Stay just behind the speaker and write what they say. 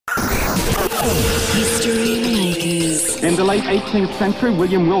History Makers. In the late 18th century,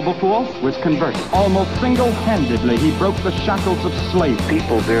 William Wilberforce was converted. Almost single-handedly, he broke the shackles of slavery.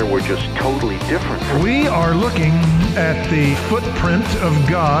 People there were just totally different. We are looking at the footprint of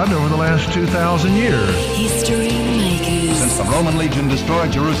God over the last 2,000 years. History Makers. Since the Roman legion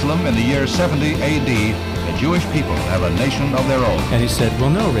destroyed Jerusalem in the year 70 A.D., the Jewish people have a nation of their own. And he said, well,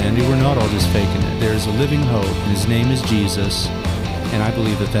 no, Randy, we're not all just faking it. There's a living hope, and his name is Jesus. And I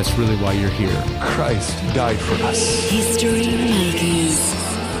believe that that's really why you're here. Christ died for us. History Makers.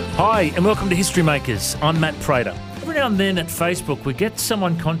 Hi, and welcome to History Makers. I'm Matt Prater. Every now and then at Facebook, we get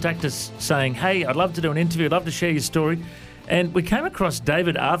someone contact us saying, hey, I'd love to do an interview, I'd love to share your story. And we came across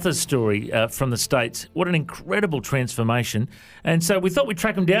David Arthur's story from the States. What an incredible transformation. And so we thought we'd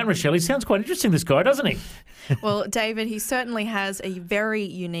track him down, Rochelle. He sounds quite interesting, this guy, doesn't he? Well, David, he certainly has a very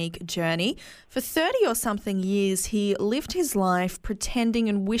unique journey. For 30 or something years, he lived his life pretending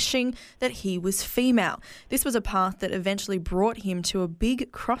and wishing that he was female. This was a path that eventually brought him to a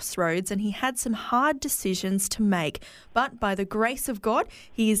big crossroads, and he had some hard decisions to make. But by the grace of God,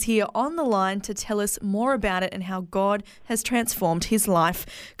 he is here on the line to tell us more about it and how God has transformed his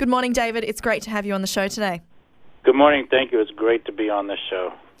life. Good morning, David. It's great to have you on the show today. Good morning. Thank you. It's great to be on this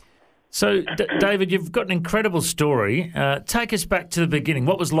show. So, David, you've got an incredible story. Take us back to the beginning.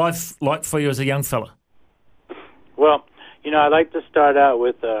 What was life like for you as a young fella? Well, I'd like to start out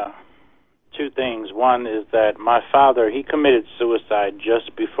with two things. One is that my father, he committed suicide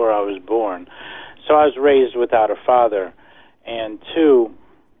just before I was born. So I was raised without a father. And two,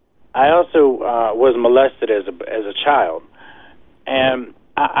 I also was molested as a child. And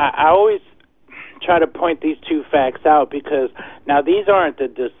I always try to point these two facts out because now these aren't the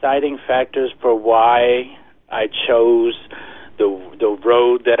deciding factors for why I chose the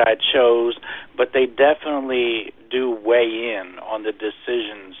road that I chose, but they definitely do weigh in on the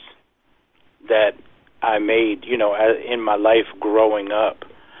decisions that I made, in my life growing up.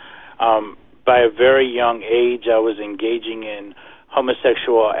 By a very young age, I was engaging in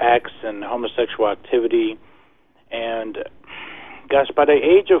homosexual acts and homosexual activity, and by the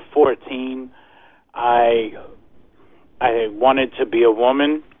age of 14, I wanted to be a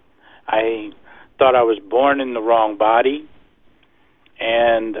woman. I thought I was born in the wrong body,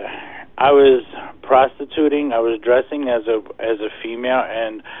 and I was prostituting. I was dressing as a female,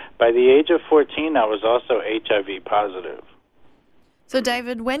 and by the age of 14, I was also HIV positive. So,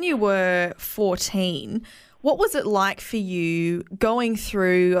 David, when you were 14, what was it like for you going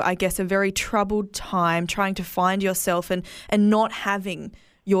through, I guess, a very troubled time, trying to find yourself and not having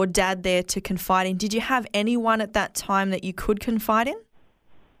your dad there to confide in? Did you have anyone at that time that you could confide in?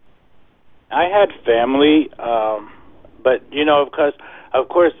 I had family, but, because, of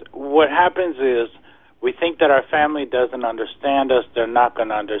course, what happens is we think that our family doesn't understand us. They're not going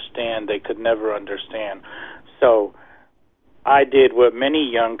to understand. They could never understand. So I did what many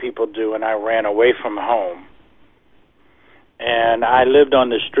young people do, and I ran away from home. And I lived on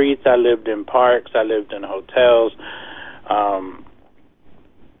the streets. I lived in parks. I lived in hotels.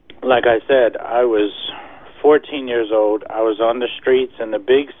 Like I said, I was 14 years old. I was on the streets in the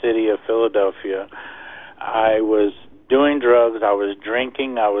big city of Philadelphia. I was doing drugs. I was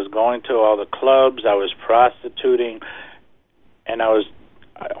drinking. I was going to all the clubs. I was prostituting. And I was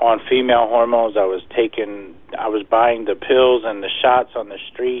on female hormones. I was buying the pills and the shots on the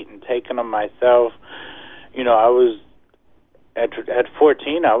street and taking them myself. I was, at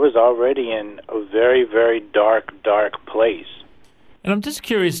 14, I was already in a very, very dark place. And I'm just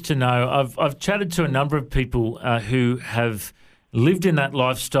curious to know, I've chatted to a number of people who have lived in that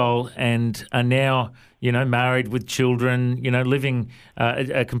lifestyle and are now, married with children, living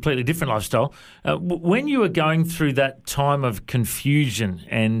a completely different lifestyle. When you were going through that time of confusion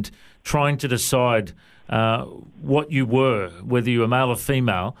and trying to decide what you were, whether you were male or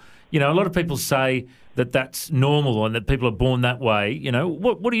female, a lot of people say that that's normal and that people are born that way.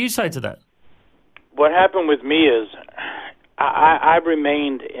 What do you say to that? What happened with me is I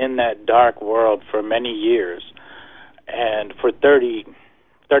remained in that dark world for many years, and for 30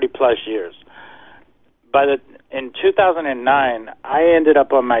 plus years. In 2009, I ended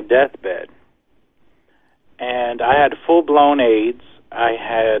up on my deathbed, and I had full-blown AIDS. I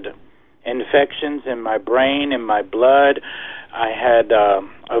had infections in my brain, in my blood. I had a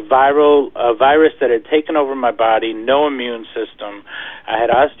virus that had taken over my body, no immune system. I had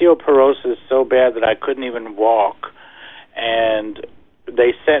osteoporosis so bad that I couldn't even walk. And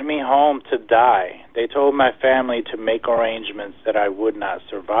they sent me home to die. They told my family to make arrangements that I would not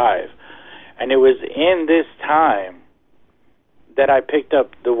survive. And it was in this time that I picked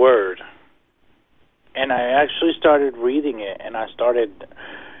up the Word. And I actually started reading it, and I started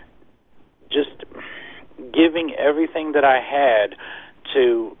just giving everything that I had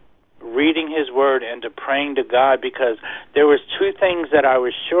to reading His Word and to praying to God, because there was two things that I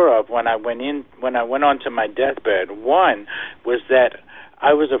was sure of when I went on to my deathbed. One was that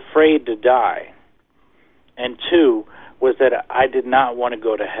I was afraid to die, and two was that I did not want to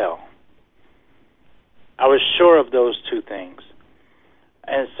go to hell. I was sure of those two things.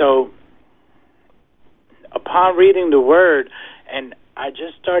 And so upon reading the Word, and I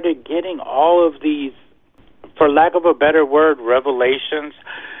just started getting all of these, for lack of a better word, revelations.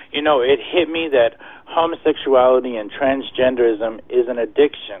 You know, it hit me that homosexuality and transgenderism is an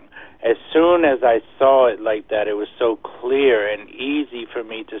addiction. As soon as I saw it like that, it was so clear and easy for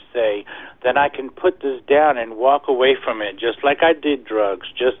me to say that I can put this down and walk away from it, just like I did drugs,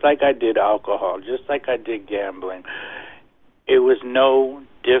 just like I did alcohol, just like I did gambling. It was no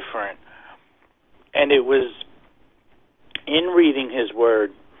different. And it was in reading His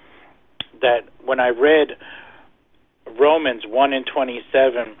Word that when I read Romans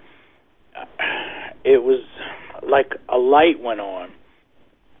 1:27, it was like a light went on.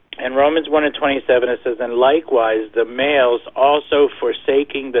 In Romans 1:27, it says, "And likewise the males also,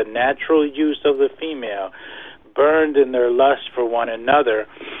 forsaking the natural use of the female, burned in their lust for one another."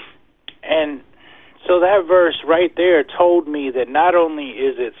 And so that verse right there told me that not only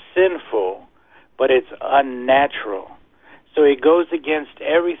is it sinful, but it's unnatural. So it goes against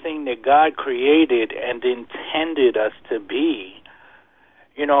everything that God created and intended us to be.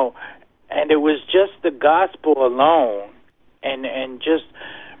 You know, and it was just the gospel alone, and just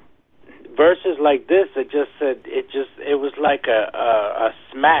verses like this, it was like a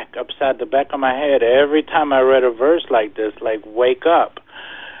smack upside the back of my head every time I read a verse like this, like, wake up.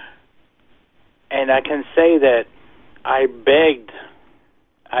 And I can say that I begged,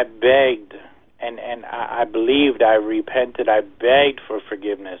 and I believed, I repented, I begged for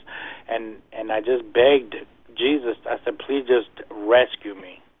forgiveness, and I just begged Jesus. I said, please just rescue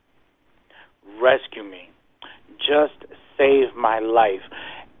me. Rescue me. Just save my life.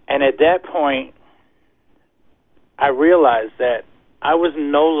 And at that point, I realized that I was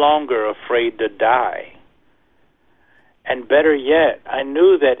no longer afraid to die. And better yet, I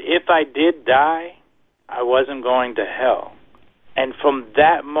knew that if I did die, I wasn't going to hell. And from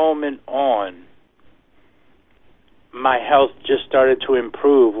that moment on, my health just started to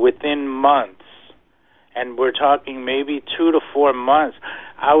improve within months. And we're talking maybe 2 to 4 months.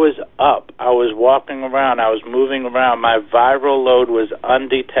 I was up. I was walking around. I was moving around. My viral load was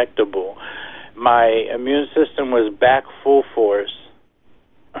undetectable. My immune system was back full force.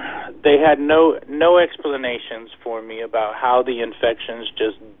 They had no explanations for me about how the infections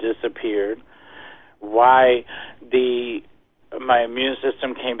just disappeared, why my immune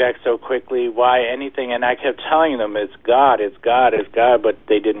system came back so quickly, why anything. And I kept telling them, it's God, it's God, it's God, but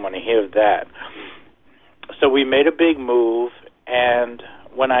they didn't want to hear that. So we made a big move, and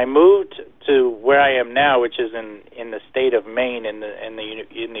when I moved to where I am now, which is in the state of Maine in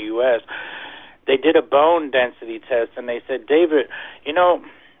the U.S., they did a bone density test, and they said, David, you know,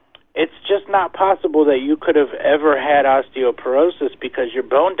 it's just not possible that you could have ever had osteoporosis because your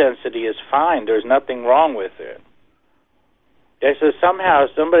bone density is fine. There's nothing wrong with it. They said somehow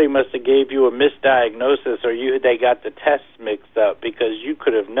somebody must have gave you a misdiagnosis, or they got the tests mixed up, because you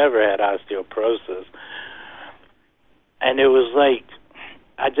could have never had osteoporosis. And it was like,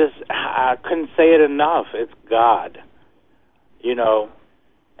 I couldn't say it enough. It's God, you know.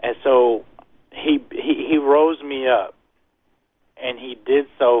 And so he rose me up, and he did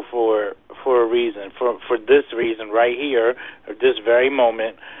so for a reason, for this reason right here, or this very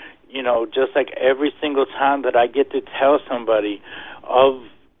moment. You know, just like every single time that I get to tell somebody of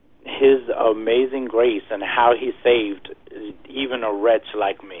His amazing grace and how He saved even a wretch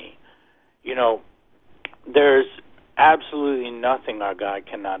like me. You know, there's absolutely nothing our God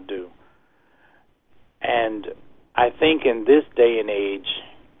cannot do. And I think in this day and age,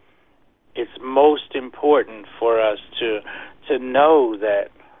 it's most important for us to know that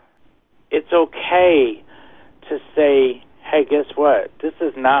it's okay to say, hey, guess what? This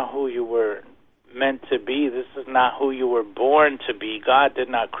is not who you were meant to be. This is not who you were born to be. God did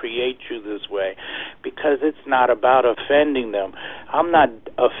not create you this way, because it's not about offending them. I'm not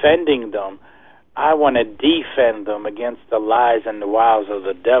offending them. I want to defend them against the lies and the wiles of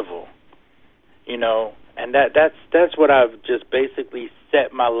the devil. You know, and that's what I've just basically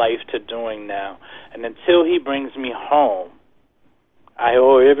set my life to doing now. And until He brings me home, I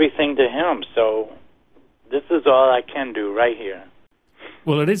owe everything to Him. So this is all I can do right here.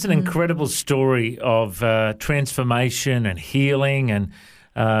 Well, it is an incredible story of transformation and healing and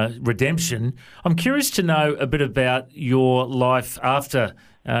redemption. I'm curious to know a bit about your life after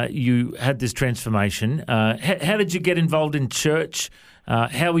you had this transformation. How did you get involved in church?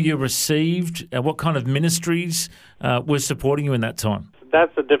 How were you received? What kind of ministries were supporting you in that time?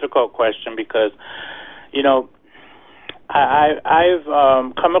 That's a difficult question because, I've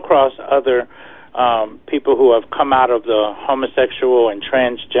come across other people who have come out of the homosexual and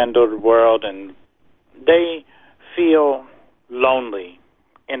transgender world, and they feel lonely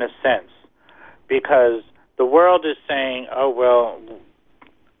in a sense because the world is saying, oh, well,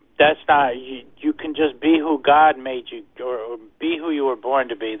 that's not, you can just be who God made you or be who you were born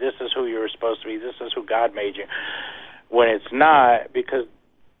to be. This is who you were supposed to be. This is who God made you. When it's not, because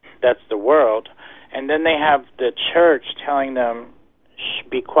that's the world. And then they have the church telling them, shh,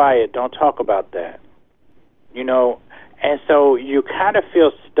 be quiet, don't talk about that. And so you kind of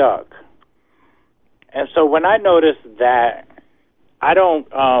feel stuck. And so when I notice that, I don't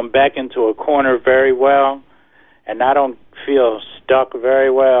back into a corner very well, and I don't feel stuck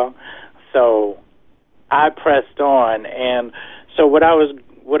very well. So I pressed on, and so what I was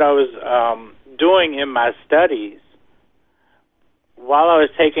doing in my studies, while I was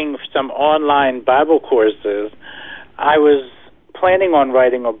taking some online Bible courses, I was planning on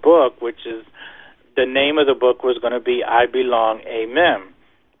writing a book, which is the name of the book was going to be I Belong, Amen.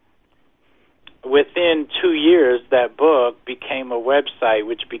 Within 2 years, that book became a website,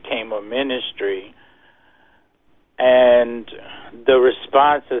 which became a ministry. And the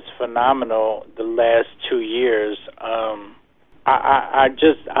response is phenomenal the last 2 years.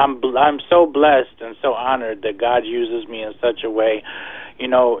 I'm so blessed and so honored that God uses me in such a way.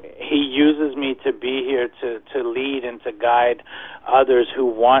 He uses me to be here to lead and to guide others who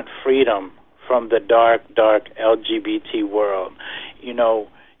want freedom from the dark LGBT world.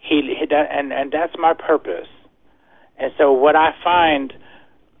 And that's my purpose. And so what I find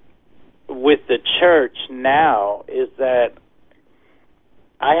with the church now is that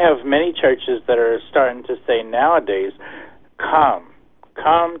I have many churches that are starting to say nowadays, come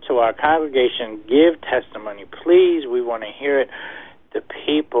to our congregation, give testimony. Please, we want to hear it. The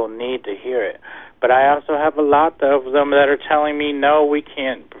people need to hear it. But I also have a lot of them that are telling me, no, we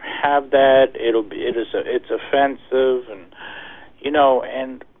can't have that. It's offensive, and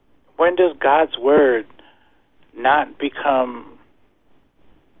and when does God's word not become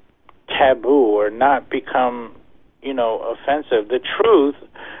taboo or not become, offensive? The truth,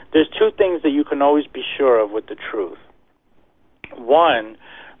 there's two things that you can always be sure of with the truth. One,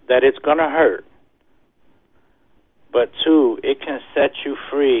 that it's going to hurt. But two, it can set you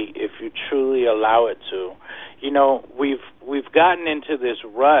free if you truly allow it to. We've gotten into this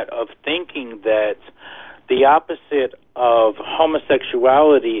rut of thinking that the opposite of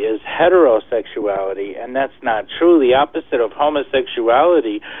homosexuality is heterosexuality, and that's not true. The opposite of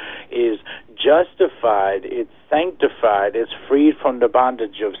homosexuality is justified, it's sanctified, it's freed from the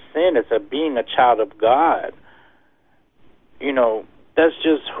bondage of sin, it's being a child of God. That's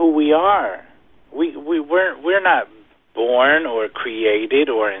just who we are. We're not born or created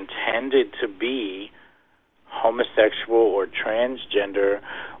or intended to be homosexual or transgender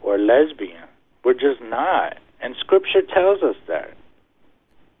or lesbian. We're just not. And Scripture tells us that.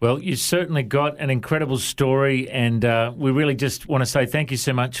 Well, you certainly got an incredible story, and we really just want to say thank you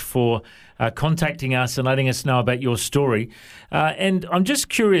so much for contacting us and letting us know about your story. And I'm just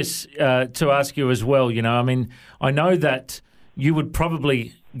curious to ask you as well, I know that you would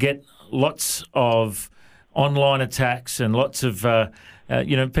probably get lots of online attacks and lots of,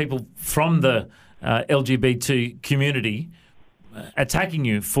 people from the LGBT community attacking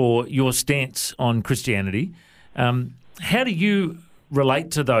you for your stance on Christianity. How do you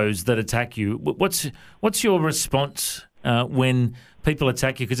relate to those that attack you? What's your response when people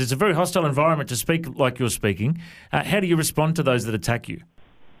attack you? Because it's a very hostile environment to speak like you're speaking. How do you respond to those that attack you?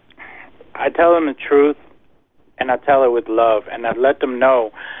 I tell them the truth, and I tell it with love, and I let them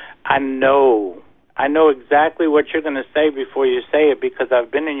know I know exactly what you're going to say before you say it, because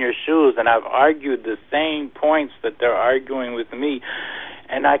I've been in your shoes and I've argued the same points that they're arguing with me,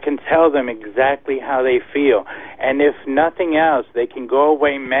 and I can tell them exactly how they feel. And if nothing else, they can go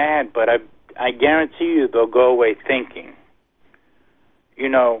away mad, but I guarantee you they'll go away thinking.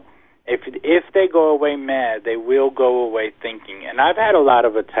 If they go away mad, they will go away thinking. And I've had a lot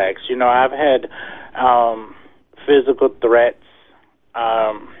of attacks. I've had physical threats.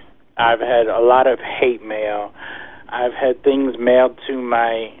 I've had a lot of hate mail. I've had things mailed to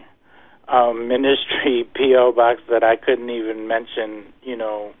my ministry P.O. box that I couldn't even mention,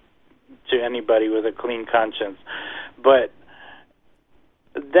 to anybody with a clean conscience. But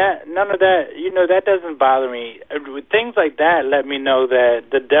none of that, that doesn't bother me. Things like that let me know that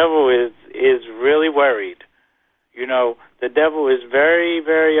the devil is really worried. You know, the devil is very,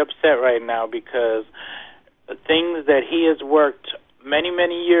 very upset right now because the things that he has worked many,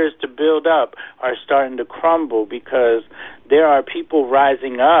 many years to build up are starting to crumble because there are people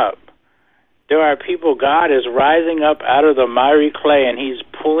rising up. There are people, God is rising up out of the miry clay, and he's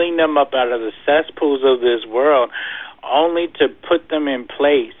pulling them up out of the cesspools of this world only to put them in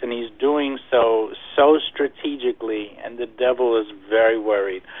place, and he's doing so strategically, and the devil is very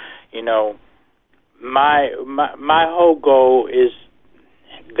worried. You know, my whole goal is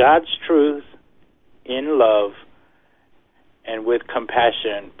God's truth in love and with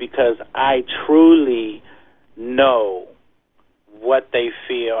compassion, because I truly know what they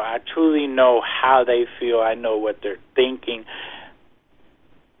feel. I truly know how they feel. I know what they're thinking.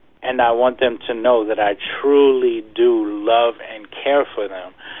 And I want them to know that I truly do love and care for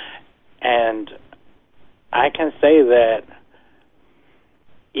them. And I can say that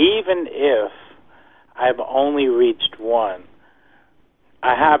even if I've only reached one,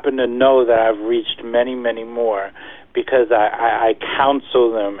 I happen to know that I've reached many, many more, because I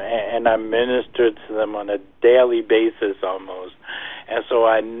counsel them and I minister to them on a daily basis almost. And so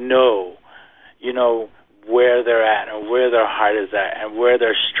I know, you know, where they're at and where their heart is at and where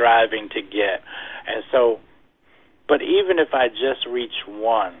they're striving to get. And so, but even if I just reach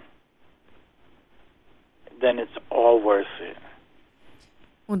one, then it's all worth it.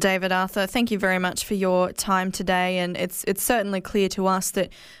 Well, David Arthur, thank you very much for your time today, and it's certainly clear to us that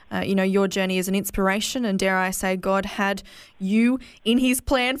your journey is an inspiration, and dare I say, God had you in his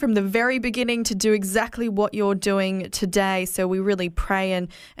plan from the very beginning to do exactly what you're doing today. So we really pray and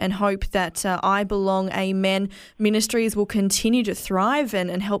hope that I Belong Amen Ministries will continue to thrive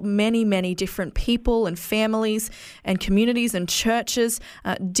and help many, many different people and families and communities and churches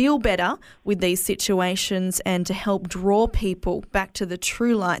deal better with these situations, and to help draw people back to the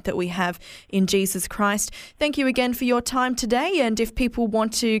true light that we have in Jesus Christ. Thank you again for your time today, and if people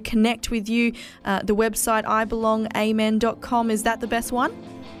want to connect with you, the website ibelongamen.com, is that the best one?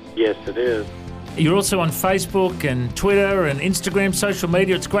 Yes, it is. You're also on Facebook and Twitter and Instagram, social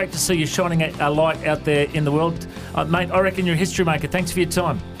media. It's great to see you shining a light out there in the world. Mate, I reckon you're a history maker. Thanks for your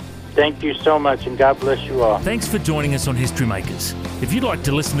time. Thank you so much, and God bless you all. Thanks for joining us on History Makers. If you'd like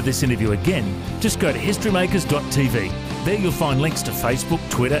to listen to this interview again, just go to historymakers.tv. There you'll find links to Facebook,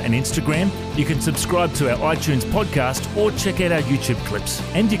 Twitter and Instagram. You can subscribe to our iTunes podcast or check out our YouTube clips.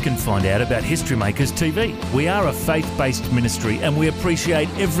 And you can find out about History Makers TV. We are a faith-based ministry and we appreciate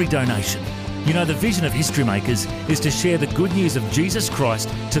every donation. You know, the vision of History Makers is to share the good news of Jesus Christ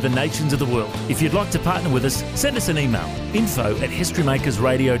to the nations of the world. If you'd like to partner with us, send us an email,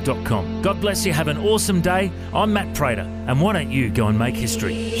 info@historymakersradio.com. God bless you. Have an awesome day. I'm Matt Prater, and why don't you go and make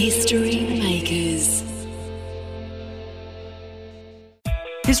history? History Makers.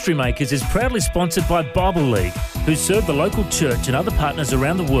 History Makers is proudly sponsored by Bible League, who serve the local church and other partners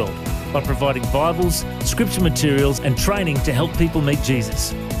around the world by providing Bibles, scripture materials and training to help people meet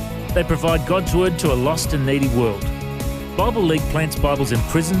Jesus. They provide God's Word to a lost and needy world. Bible League plants Bibles in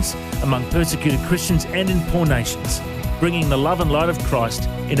prisons, among persecuted Christians and in poor nations, bringing the love and light of Christ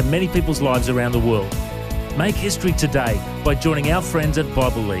into many people's lives around the world. Make history today by joining our friends at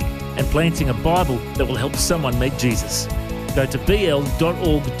Bible League and planting a Bible that will help someone meet Jesus. Go to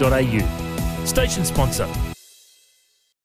bl.org.au. Station sponsor,